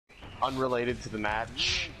unrelated to the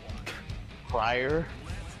match prior.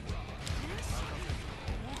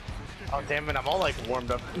 Oh damn it! I'm all like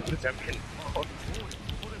warmed up in Potemkin.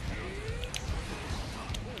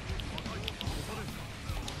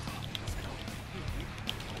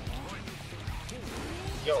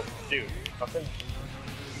 Yo, dude, fucking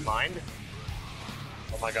mind?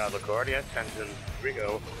 Oh my god, look, already has tension. Here we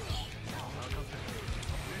go.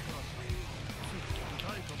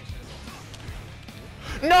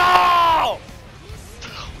 No!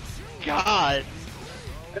 God!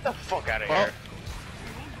 Get the fuck out of here.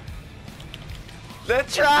 The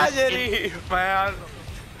tragedy, man!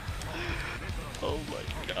 Oh my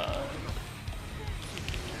god.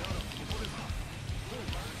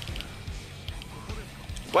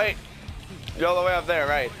 Wait! You're all the way up there,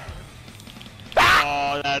 right?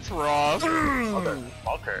 Oh, that's rough.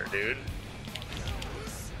 Motherfucker, dude.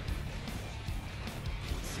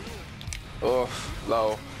 Oh,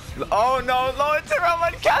 low. Oh no, low into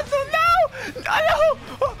Roman Castle, no! No!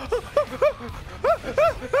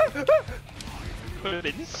 Could have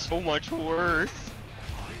been so much worse.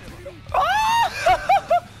 Oh!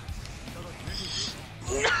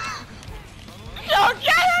 Don't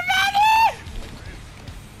get him, Eddie!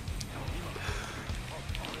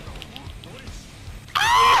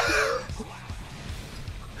 Ah!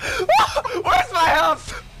 Where's my health?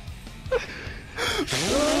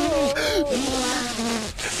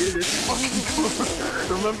 Dude, it's fucking close.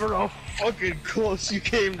 Remember how fucking close you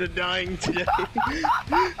came to dying today?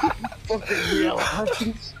 Fucking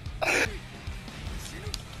realize.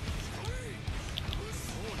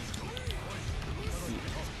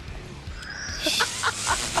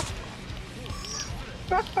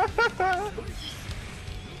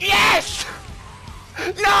 Yes!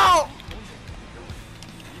 No!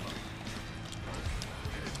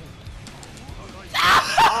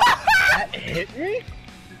 That hit me?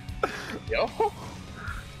 Yo,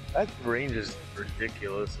 that range is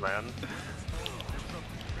ridiculous, man.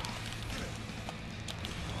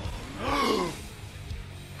 Oh,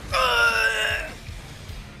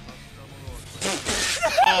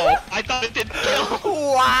 I thought it didn't kill.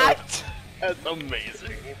 What? That's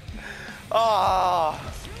amazing. Oh.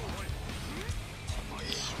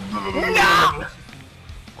 No!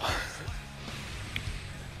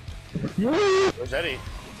 Where's Eddie?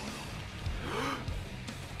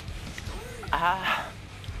 Ah.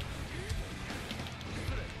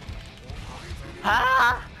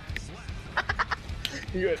 Ah.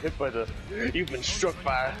 You got hit by the. You've been struck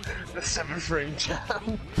by the 7-frame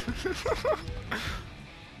jam.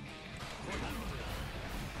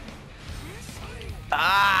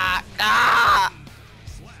 Ah. Ah.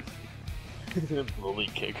 Bully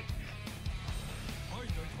kick.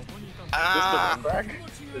 Ah. Is this the run back?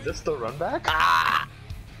 Is this the run back? Ah.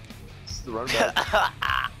 This is the run back.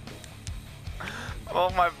 Oh,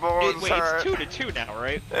 my bones Wait, hurt. it's 2-2 now,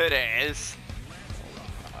 right? It is.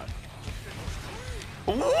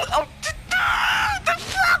 Ooh, oh, the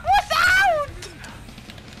frog was out!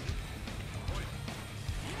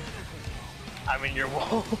 I'm in your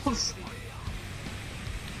walls.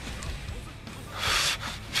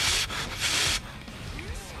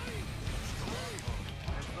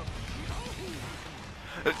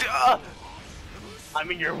 I'm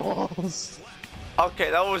in your walls. Okay,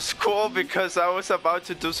 that was cool because I was about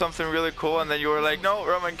to do something really cool and then you were like, no,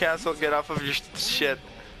 Roman, cancel, get off of your shit.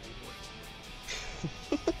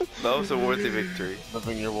 That was a worthy victory.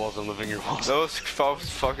 Living your walls, I'm living your walls. That was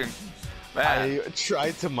fucking... Man. I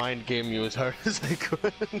tried to mind game you as hard as I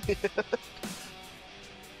could.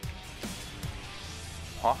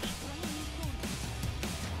 Huh?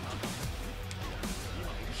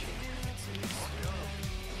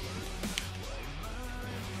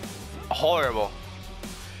 Horrible.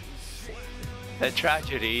 A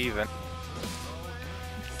tragedy even.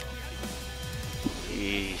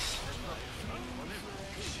 Jeez.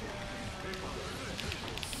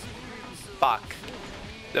 Fuck.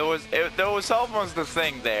 There was almost the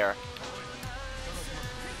thing there.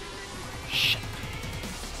 Shit.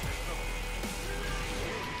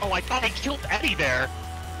 Oh, I thought I killed Eddie there.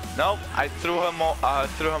 Nope, I threw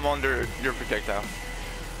him under your projectile.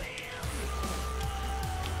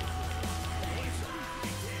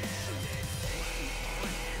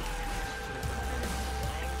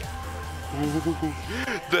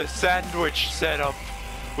 The sandwich setup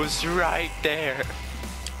was right there.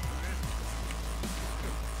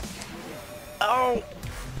 Oh!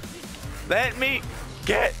 Let me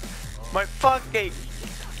get my fucking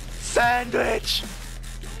sandwich!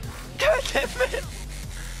 God damn it!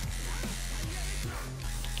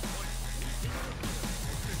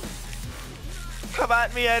 Come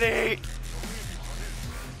at me, Eddie!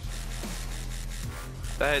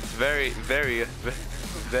 That's very, very,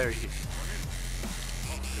 very.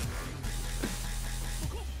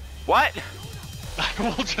 What?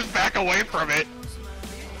 We'll just back away from it.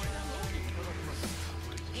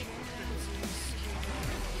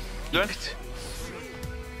 Looked.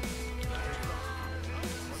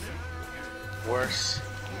 Worse.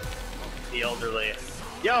 The elderly.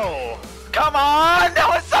 Yo! Come on! That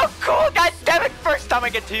was so cool! God damn it! First time I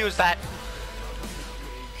get to use that.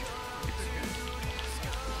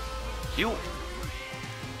 You.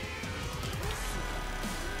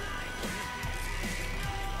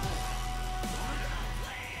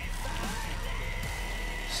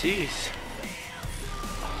 Jeez.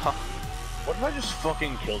 Huh. What if I just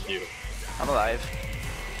fucking killed you? I'm alive.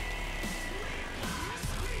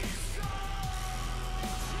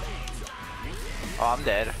 Oh, I'm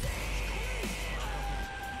dead.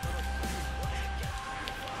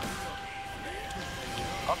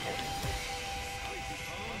 Okay.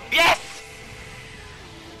 Yes!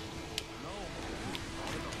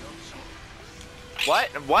 What?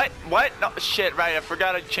 What? What? No, shit, right, I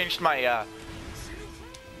forgot I changed my,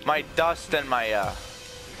 my dust and my,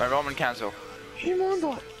 my Roman cancel.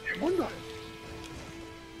 Roman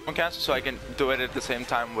cancel so I can do it at the same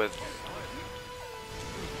time with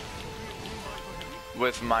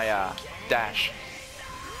my, dash.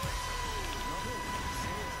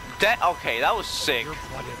 Okay, that was sick. Your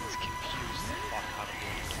buttons confused the fuck out of me,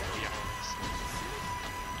 to be honest.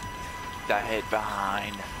 That hit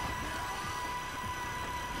behind.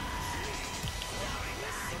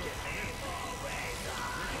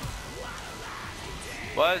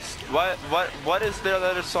 What is there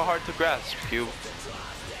that is so hard to grasp, Q?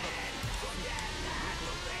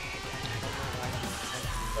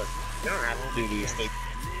 You don't have to do these things.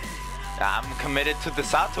 I'm committed to the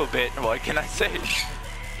Sato bit, what can I say?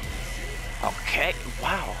 Okay,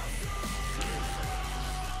 wow.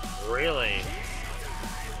 Really?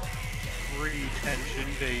 Free tension,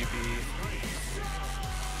 baby.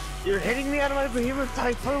 You're hitting me out of my behemoth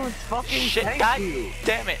typhoon. Fucking Shit, thank god you.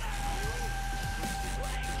 damn it.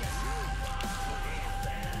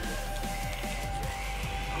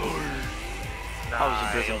 I was in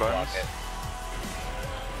prison buttons.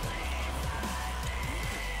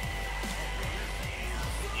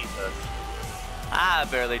 Jesus. I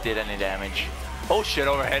barely did any damage. Oh shit,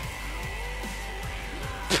 overhead.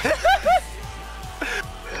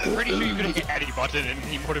 Pretty sure you could have hit any button and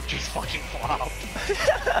he would have just fucking flopped.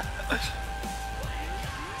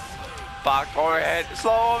 Fuck, overhead,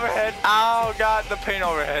 slow overhead. Oh god, the pain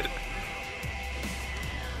overhead.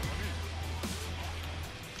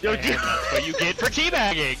 Yo, And that's what you get for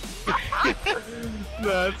teabagging.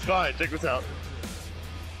 That's fine. Check this out.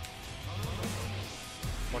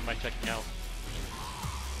 What am I checking out?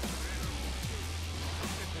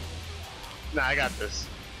 Nah, I got this.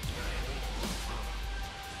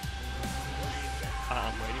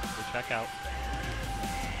 I'm waiting for the checkout.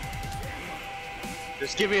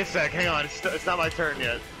 Just give me a sec. Hang on. It's not my turn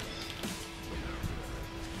yet.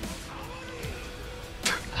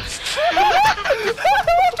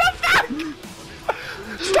 What the fuck?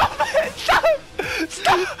 Stop it! Stop!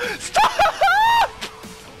 Stop! Stop!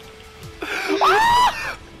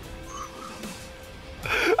 Ah!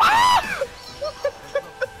 Ah!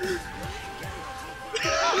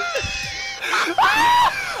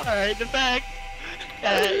 Alright, the fact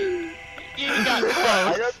you got I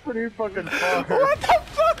close. got pretty fucking far. What the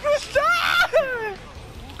fuck was that?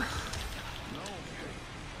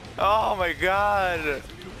 Oh my god.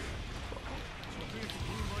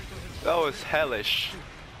 That was hellish.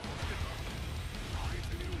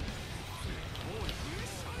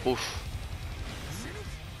 Oof.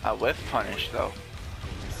 A whiff punish though.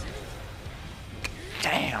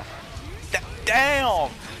 Damn. Damn.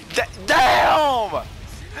 Damn. Damn.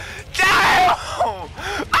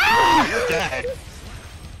 Ah! You're dead.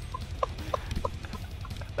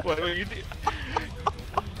 What you do?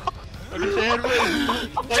 Understand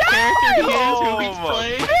what character he is, who he's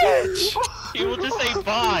playing? Bitch. He will just say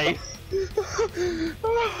bye.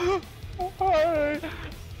 Alright.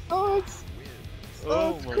 Oh, it's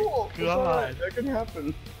Oh it's my cool. It's god. alright. That can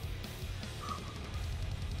happen.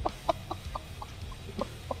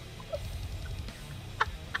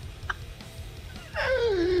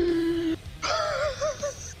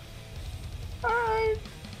 Alright.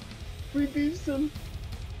 We decent.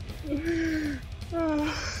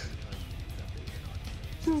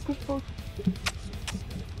 What the fuck?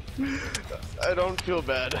 I don't feel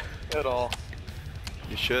bad at all.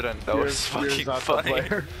 You shouldn't. That You're- was you're fucking not the funny.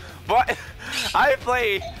 player. But I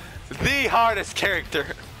play the hardest character.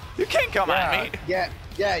 You can't come at me.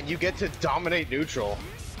 Yeah, you get to dominate neutral.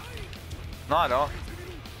 No, I don't.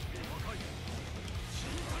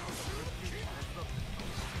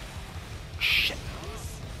 Shit.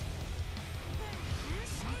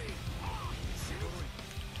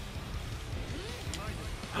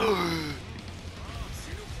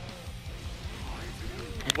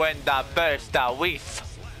 When the burst the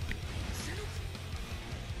whiff.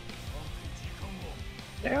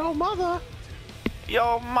 Yo, mother.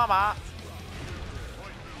 Yo, mama.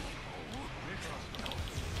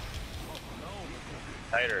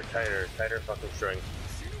 Tighter, tighter, tighter fucking string.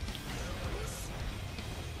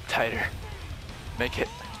 Tighter. Make it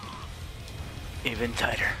even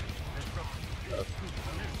tighter.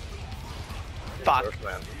 Fuck. First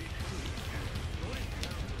man.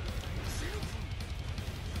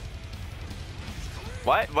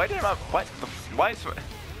 What? Why did I? What? The, why is?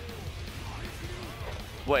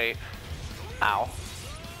 Wait. Ow.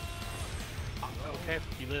 Okay,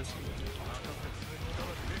 he lives.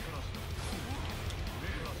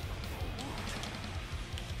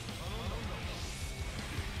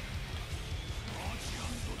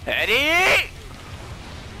 Eddie!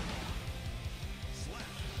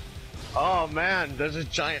 Oh man, there's a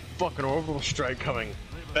giant fucking orbital strike coming.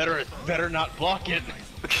 Better not block it.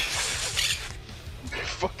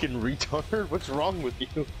 Fucking retard, what's wrong with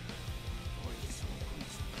you?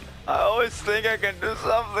 I always think I can do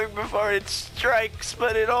something before it strikes,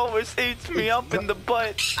 but it always eats me up in the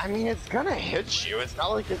butt. I mean, it's gonna hit you. It's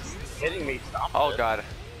not like it's hitting me. Stop Oh it. god.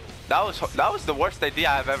 That was the worst idea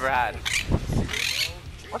I've ever had.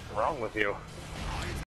 What's wrong with you?